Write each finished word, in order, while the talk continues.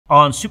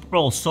On Super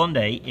Bowl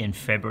Sunday in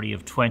February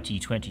of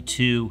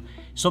 2022,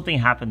 something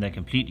happened that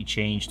completely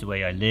changed the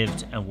way I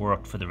lived and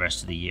worked for the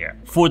rest of the year.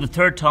 For the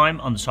third time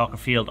on the soccer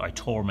field, I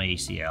tore my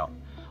ACL.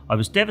 I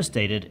was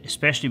devastated,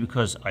 especially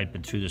because I'd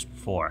been through this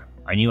before.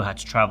 I knew I had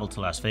to travel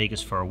to Las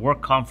Vegas for a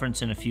work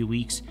conference in a few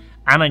weeks,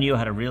 and I knew I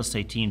had a real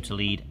estate team to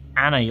lead,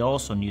 and I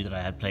also knew that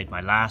I had played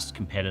my last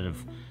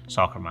competitive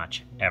soccer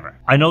match ever.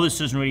 I know this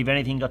doesn't really have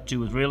anything got to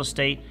do with real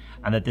estate,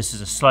 and that this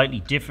is a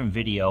slightly different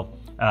video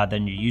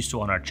than you're used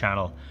to on our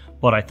channel,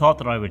 but I thought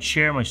that I would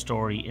share my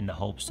story in the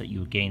hopes that you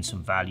would gain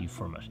some value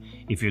from it.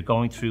 If you're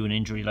going through an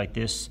injury like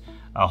this,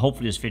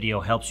 hopefully this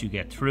video helps you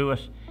get through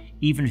it.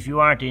 Even if you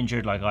aren't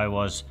injured like I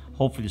was,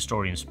 hopefully the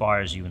story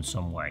inspires you in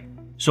some way.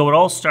 So it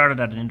all started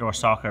at an indoor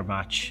soccer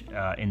match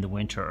in the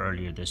winter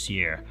earlier this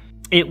year.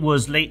 It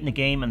was late in the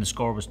game and the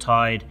score was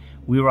tied.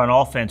 We were on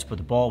offense, but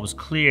the ball was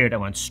cleared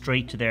and went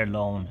straight to their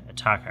lone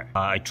attacker.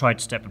 I tried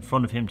to step in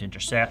front of him to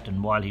intercept,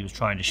 and while he was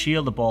trying to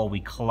shield the ball,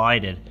 we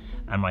collided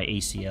and my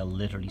ACL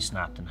literally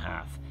snapped in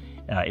half.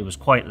 It was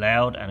quite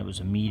loud and it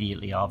was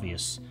immediately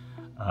obvious.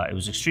 It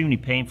was extremely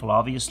painful,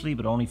 obviously,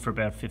 but only for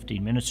about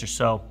 15 minutes or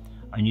so.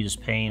 I knew this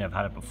pain, I've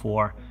had it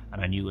before,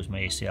 and I knew it was my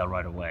ACL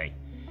right away.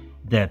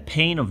 The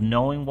pain of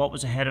knowing what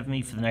was ahead of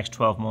me for the next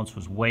 12 months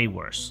was way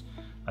worse.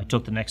 I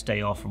took the next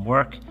day off from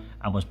work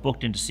and was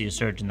booked in to see a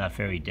surgeon that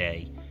very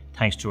day,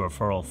 thanks to a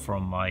referral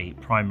from my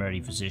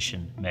primary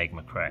physician, Meg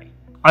McRae.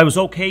 I was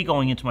okay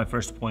going into my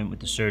first appointment with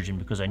the surgeon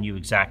because I knew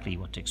exactly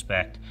what to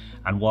expect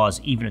and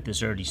was, even at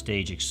this early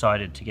stage,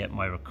 excited to get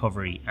my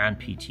recovery and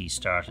PT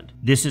started.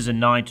 This is a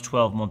 9 to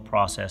 12 month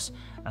process,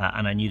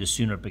 and I knew the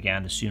sooner it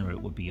began, the sooner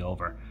it would be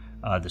over.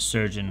 The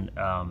surgeon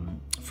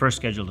first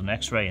scheduled an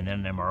x-ray and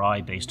then an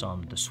MRI based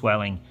on the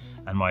swelling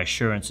and my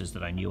assurances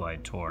that I knew I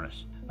had torn it.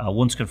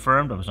 Once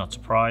confirmed, I was not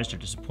surprised or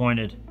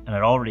disappointed, and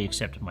I'd already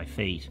accepted my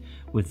fate.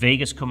 With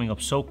Vegas coming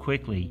up so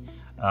quickly,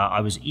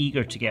 I was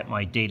eager to get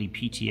my daily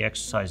PT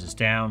exercises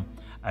down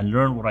and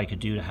learn what I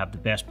could do to have the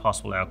best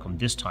possible outcome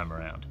this time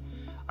around.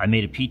 I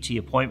made a PT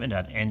appointment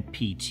at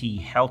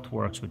NPT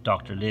HealthWorks with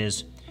Dr.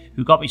 Liz,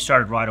 who got me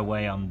started right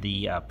away on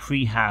the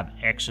prehab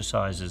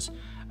exercises,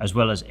 as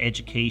well as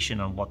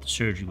education on what the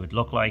surgery would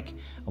look like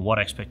and what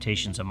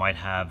expectations I might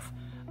have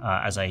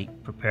as I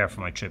prepare for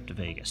my trip to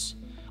Vegas.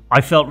 I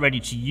felt ready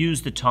to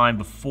use the time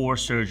before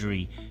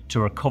surgery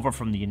to recover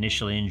from the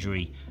initial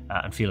injury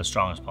and feel as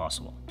strong as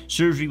possible.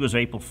 Surgery was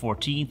April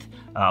 14th.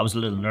 I was a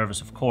little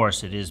nervous, of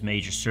course, it is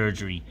major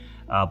surgery,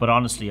 but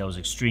honestly I was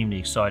extremely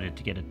excited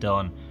to get it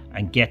done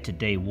and get to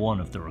day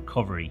one of the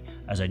recovery,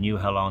 as I knew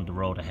how long the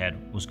road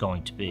ahead was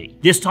going to be.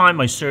 This time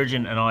my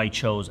surgeon and I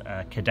chose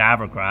a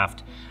cadaver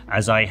graft,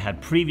 as I had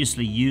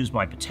previously used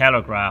my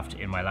patellar graft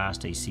in my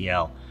last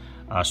ACL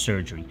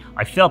surgery.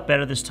 I felt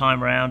better this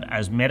time around,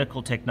 as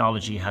medical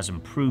technology has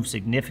improved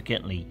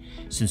significantly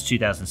since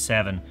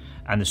 2007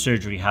 and the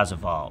surgery has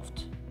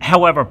evolved.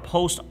 However,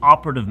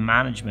 post-operative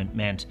management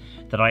meant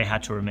that I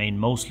had to remain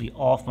mostly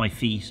off my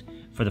feet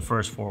for the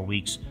first 4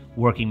 weeks,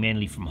 working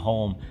mainly from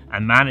home,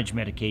 and manage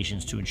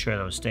medications to ensure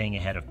that I was staying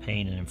ahead of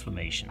pain and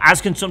inflammation.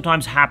 As can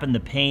sometimes happen, the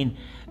pain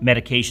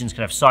medications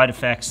can have side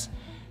effects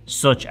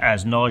such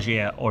as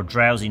nausea or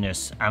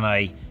drowsiness, and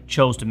I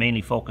chose to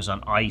mainly focus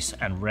on ice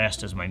and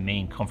rest as my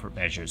main comfort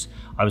measures.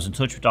 I was in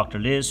touch with Dr.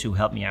 Liz, who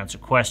helped me answer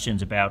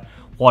questions about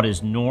what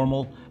is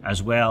normal,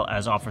 as well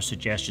as offer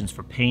suggestions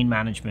for pain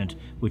management,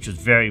 which was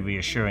very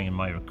reassuring in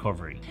my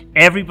recovery.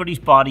 Everybody's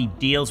body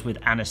deals with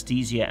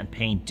anesthesia and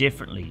pain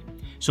differently,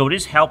 so it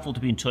is helpful to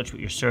be in touch with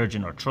your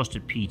surgeon or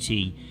trusted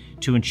PT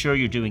to ensure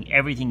you're doing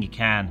everything you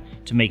can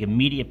to make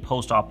immediate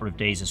post-operative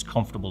days as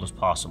comfortable as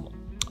possible.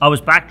 I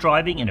was back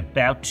driving in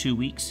about 2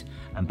 weeks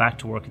and back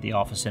to work at the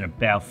office in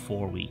about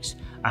 4 weeks.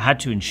 I had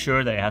to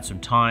ensure that I had some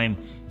time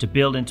to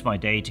build into my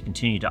day to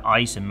continue to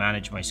ice and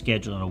manage my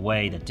schedule in a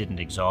way that didn't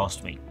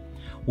exhaust me.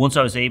 Once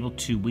I was able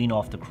to wean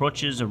off the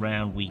crutches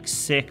around week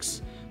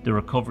 6, the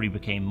recovery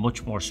became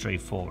much more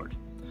straightforward.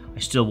 I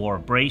still wore a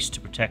brace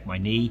to protect my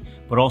knee,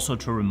 but also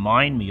to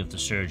remind me of the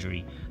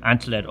surgery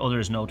and to let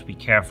others know to be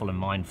careful and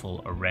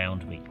mindful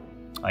around me.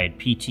 I had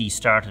PT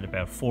started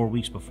about 4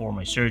 weeks before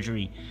my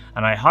surgery,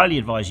 and I highly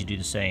advise you do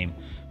the same.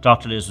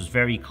 Dr. Liz was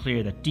very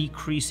clear that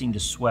decreasing the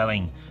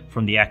swelling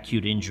from the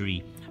acute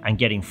injury and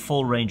getting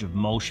full range of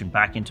motion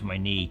back into my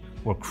knee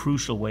were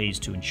crucial ways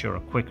to ensure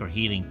a quicker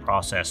healing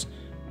process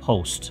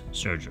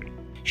post-surgery.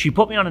 She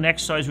put me on an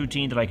exercise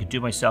routine that I could do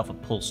myself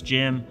at Pulse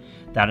Gym.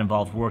 That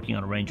involved working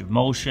on a range of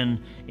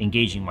motion,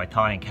 engaging my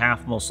thigh and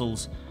calf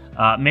muscles.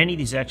 Many of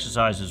these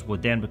exercises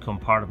would then become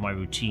part of my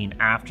routine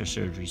after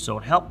surgery, so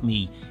it helped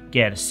me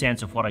get a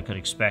sense of what I could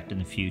expect in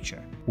the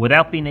future.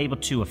 Without being able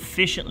to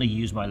efficiently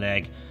use my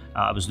leg,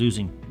 I was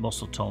losing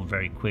muscle tone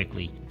very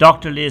quickly.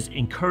 Dr. Liz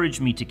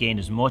encouraged me to gain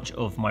as much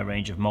of my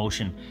range of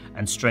motion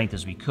and strength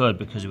as we could,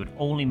 because it would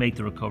only make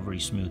the recovery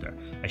smoother.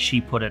 As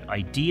she put it,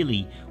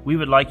 ideally, we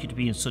would like you to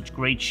be in such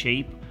great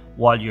shape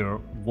while your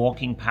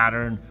walking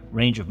pattern,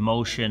 range of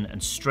motion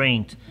and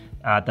strength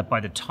that by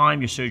the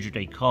time your surgery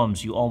day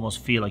comes, you almost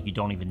feel like you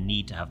don't even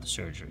need to have the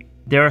surgery.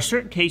 There are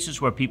certain cases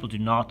where people do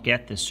not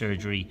get this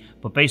surgery,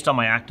 but based on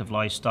my active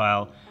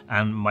lifestyle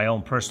and my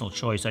own personal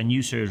choice, I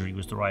knew surgery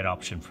was the right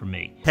option for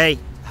me. Hey,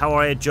 how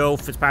are you? Joe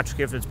Fitzpatrick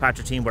here,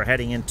 Fitzpatrick team. We're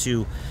heading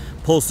into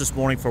Pulse this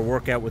morning for a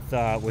workout with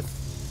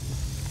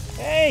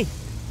hey,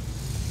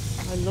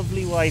 my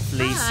lovely wife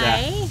Lisa.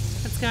 Hi,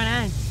 what's going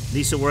on?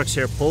 Lisa works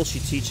here at Pulse. She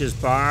teaches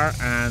bar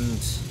and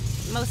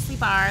mostly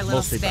bar,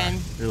 little spin.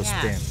 Little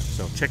spin.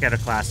 So check out her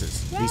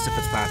classes. Yay. Lisa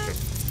Fitzpatrick.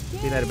 Yay.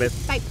 See you later, babe.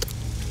 Bye.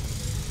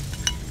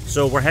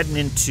 So we're heading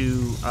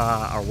into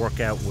our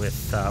workout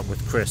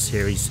with Chris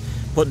here. He's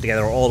putting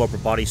together all upper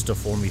body stuff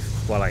for me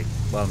while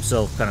I'm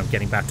still kind of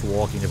getting back to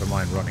walking, never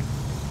mind running.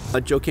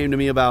 Joe came to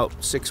me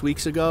about 6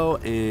 weeks ago,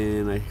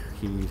 and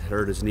he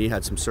hurt his knee,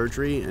 had some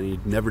surgery, and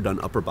he'd never done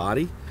upper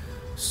body.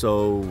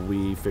 So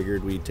we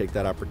figured we'd take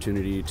that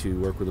opportunity to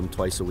work with him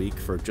twice a week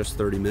for just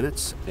 30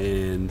 minutes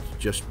and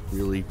just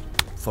really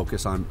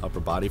focus on upper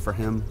body for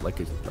him. Like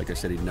I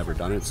said, he'd never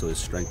done it, so his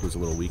strength was a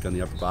little weak on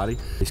the upper body.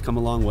 He's come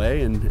a long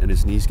way, and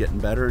his knee's getting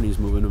better, and he's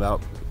moving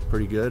about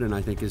pretty good, and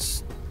I think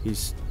he's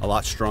a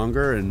lot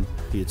stronger. And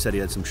he had said he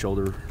had some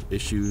shoulder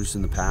issues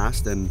in the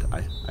past, and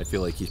I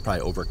feel like he's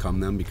probably overcome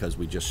them because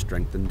we just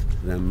strengthened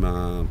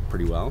them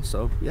pretty well.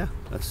 So yeah,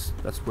 that's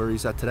where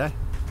he's at today.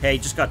 Hey,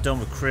 just got done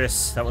with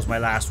Chris. That was my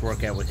last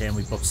workout with him.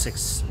 We booked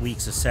 6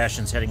 weeks of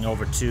sessions, heading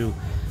over to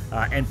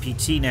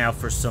NPT now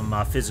for some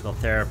physical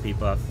therapy.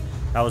 But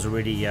that was a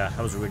really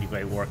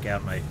great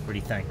workout, and I really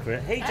thank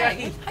Chris. Hey,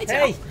 Jackie. Hi, Joe.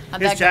 Hey,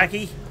 here's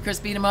Jackie. Chris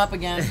beat him up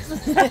again.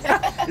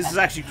 This is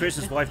actually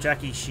Chris's wife,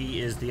 Jackie. She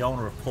is the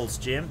owner of Pulse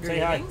Gym. Say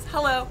hi.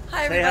 Hello.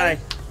 Hi, Say everybody.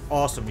 hi.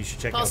 Awesome. You should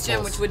check out Pulse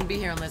Gym, which wouldn't be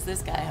here unless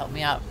this guy helped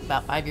me out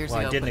about 5 years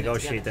ago. I did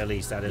negotiate that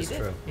lease. That is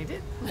true. He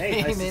did.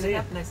 Hey, nice to made see it you.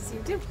 happen. Nice to see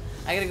you too.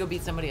 I gotta go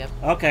beat somebody up.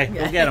 Okay,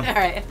 go get him. All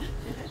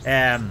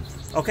right.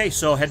 Okay,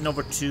 so heading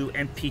over to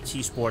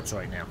NPT Sports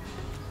right now.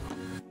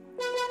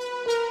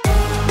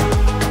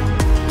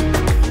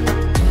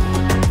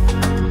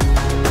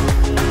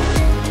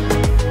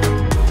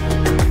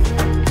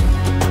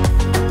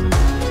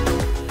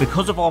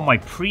 Because of all my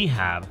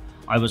prehab,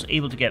 I was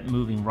able to get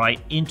moving right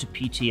into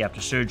PT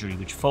after surgery,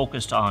 which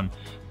focused on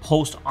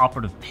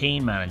post-operative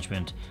pain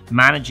management,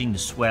 managing the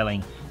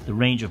swelling, the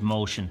range of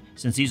motion,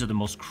 since these are the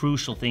most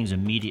crucial things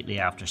immediately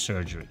after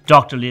surgery.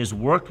 Dr. Liz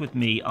worked with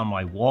me on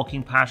my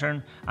walking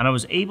pattern, and I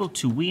was able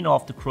to wean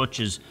off the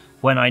crutches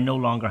when I no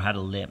longer had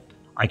a limp.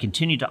 I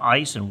continued to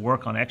ice and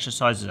work on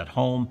exercises at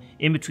home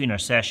in between our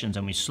sessions,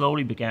 and we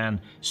slowly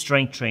began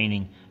strength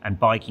training and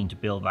biking to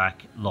build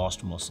back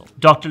lost muscle.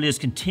 Dr. Liz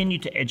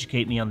continued to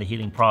educate me on the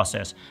healing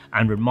process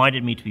and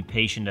reminded me to be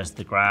patient as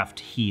the graft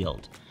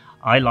healed.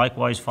 I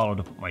likewise followed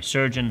up with my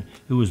surgeon,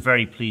 who was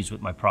very pleased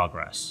with my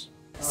progress.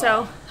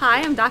 So,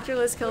 hi, I'm Dr.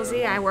 Liz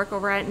Kilsey. I work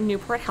over at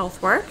Newport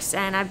HealthWorks,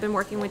 and I've been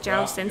working with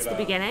Joe since the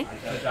beginning.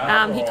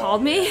 He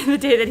called me the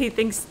day that he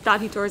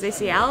thought he tore his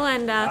ACL,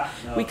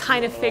 and we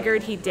kind of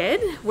figured he did,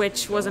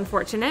 which was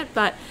unfortunate,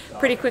 but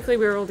pretty quickly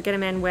we were able to get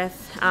him in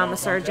with a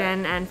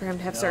surgeon and for him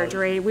to have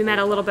surgery. We met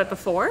a little bit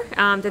before,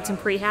 did some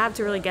prehab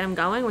to really get him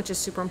going, which is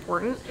super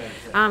important.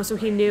 So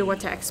he knew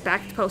what to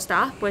expect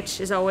post-op, which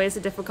is always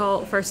a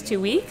difficult first 2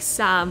 weeks,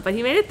 but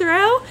he made it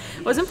through.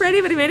 It wasn't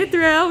pretty, but he made it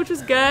through, which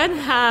was good.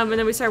 And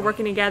then we started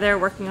working together,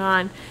 working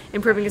on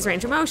improving his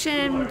range of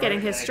motion, getting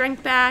his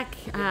strength back,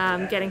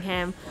 getting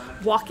him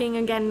walking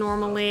again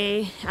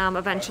normally,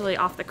 eventually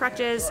off the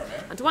crutches,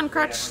 onto one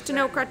crutch to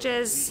no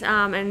crutches,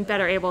 and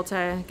better able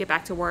to get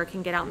back to work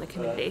and get out in the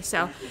community.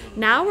 So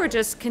now we're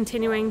just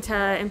continuing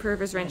to improve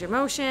his range of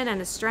motion and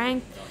his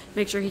strength,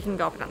 make sure he can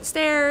go up and down the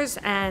stairs,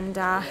 and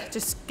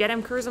just get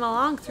him cruising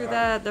along through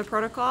the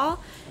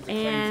protocol.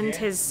 And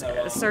his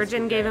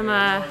surgeon gave him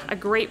a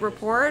great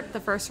report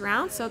the first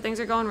round, so things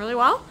are going really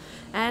well,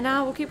 and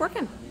we'll keep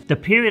working. The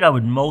period I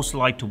would most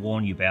like to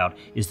warn you about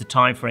is the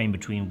time frame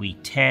between week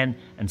 10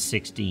 and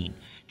 16.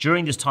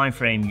 During this time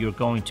frame, you're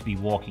going to be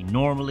walking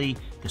normally,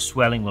 the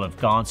swelling will have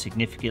gone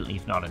significantly,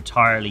 if not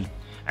entirely,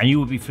 and you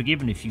will be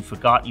forgiven if you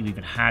forgot you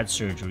even had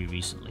surgery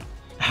recently.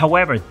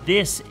 However,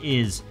 this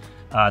is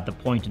the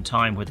point in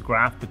time where the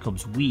graft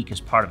becomes weak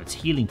as part of its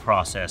healing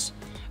process,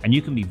 and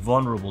you can be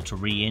vulnerable to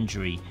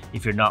re-injury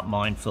if you're not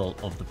mindful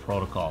of the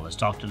protocol. As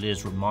Dr.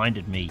 Liz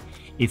reminded me,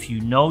 if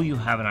you know you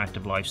have an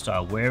active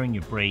lifestyle, wearing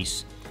your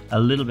brace a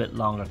little bit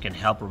longer can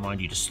help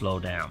remind you to slow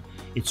down.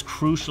 It's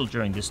crucial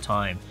during this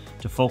time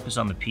to focus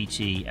on the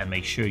PT and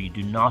make sure you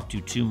do not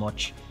do too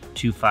much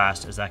too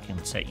fast, as that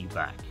can set you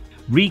back.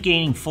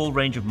 Regaining full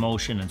range of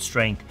motion and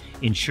strength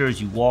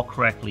ensures you walk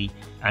correctly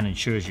and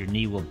ensures your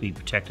knee will be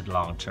protected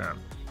long term.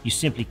 You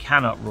simply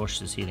cannot rush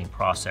this healing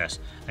process,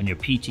 and your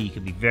PT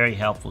can be very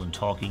helpful in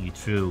talking you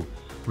through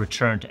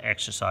return to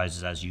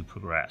exercises as you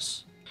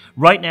progress.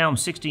 Right now I'm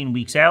 16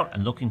 weeks out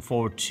and looking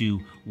forward to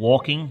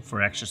walking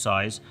for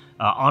exercise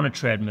on a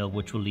treadmill,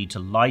 which will lead to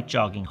light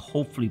jogging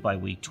hopefully by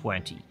week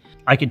 20.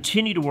 I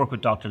continue to work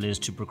with Dr. Liz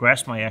to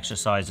progress my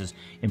exercises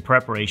in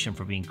preparation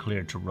for being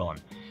cleared to run.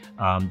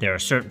 There are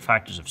certain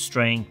factors of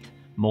strength,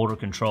 motor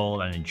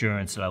control and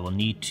endurance that I will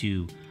need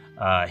to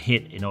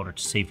hit in order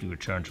to safely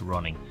return to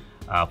running,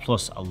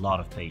 plus a lot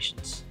of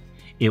patience.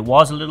 It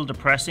was a little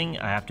depressing,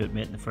 I have to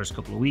admit, in the first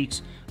couple of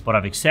weeks, but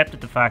I've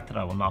accepted the fact that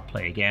I will not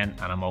play again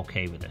and I'm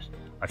okay with it.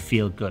 I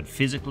feel good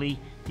physically.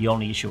 The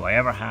only issue I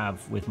ever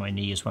have with my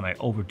knee is when I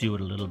overdo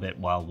it a little bit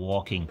while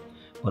walking.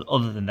 But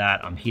other than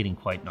that, I'm healing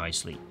quite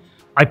nicely.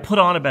 I put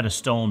on about a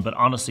stone, but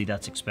honestly,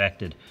 that's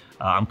expected.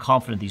 I'm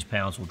confident these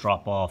pounds will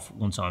drop off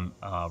once I'm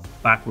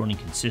back running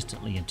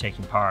consistently and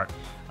taking part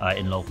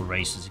in local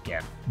races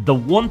again. The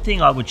one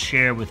thing I would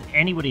share with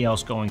anybody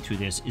else going through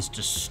this is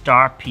to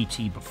start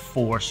PT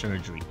before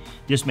surgery.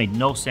 This made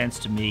no sense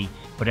to me,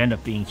 but ended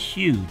up being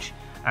huge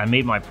and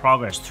made my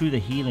progress through the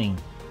healing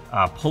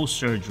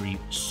post-surgery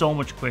so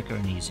much quicker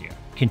and easier.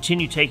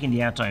 Continue taking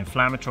the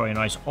anti-inflammatory and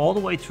ice all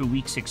the way through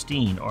week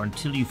 16 or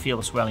until you feel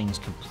the swelling is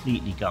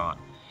completely gone.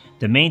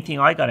 The main thing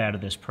I got out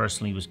of this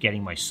personally was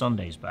getting my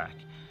Sundays back.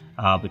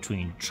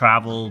 Between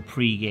travel,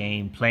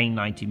 pre-game, playing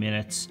 90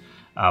 minutes,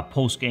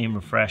 post-game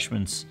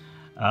refreshments,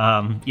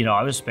 you know,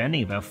 I was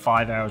spending about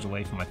 5 hours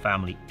away from my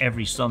family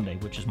every Sunday,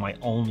 which is my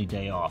only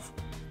day off.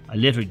 I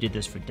literally did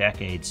this for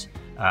decades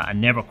and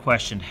never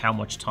questioned how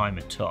much time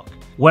it took.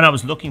 When I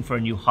was looking for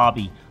a new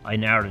hobby, I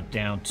narrowed it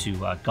down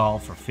to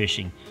golf or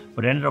fishing,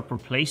 but ended up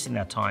replacing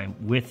that time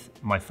with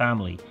my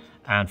family.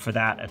 And for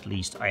that, at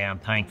least, I am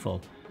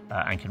thankful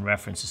and can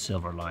reference a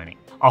silver lining.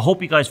 I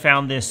hope you guys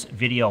found this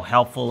video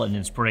helpful and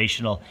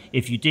inspirational.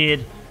 If you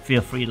did, feel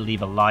free to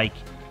leave a like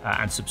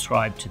and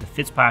subscribe to the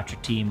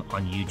Fitzpatrick team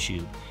on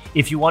YouTube.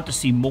 If you want to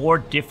see more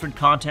different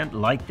content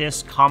like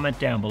this, comment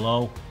down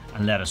below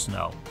and let us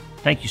know.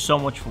 Thank you so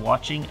much for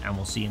watching, and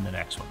we'll see you in the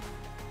next one.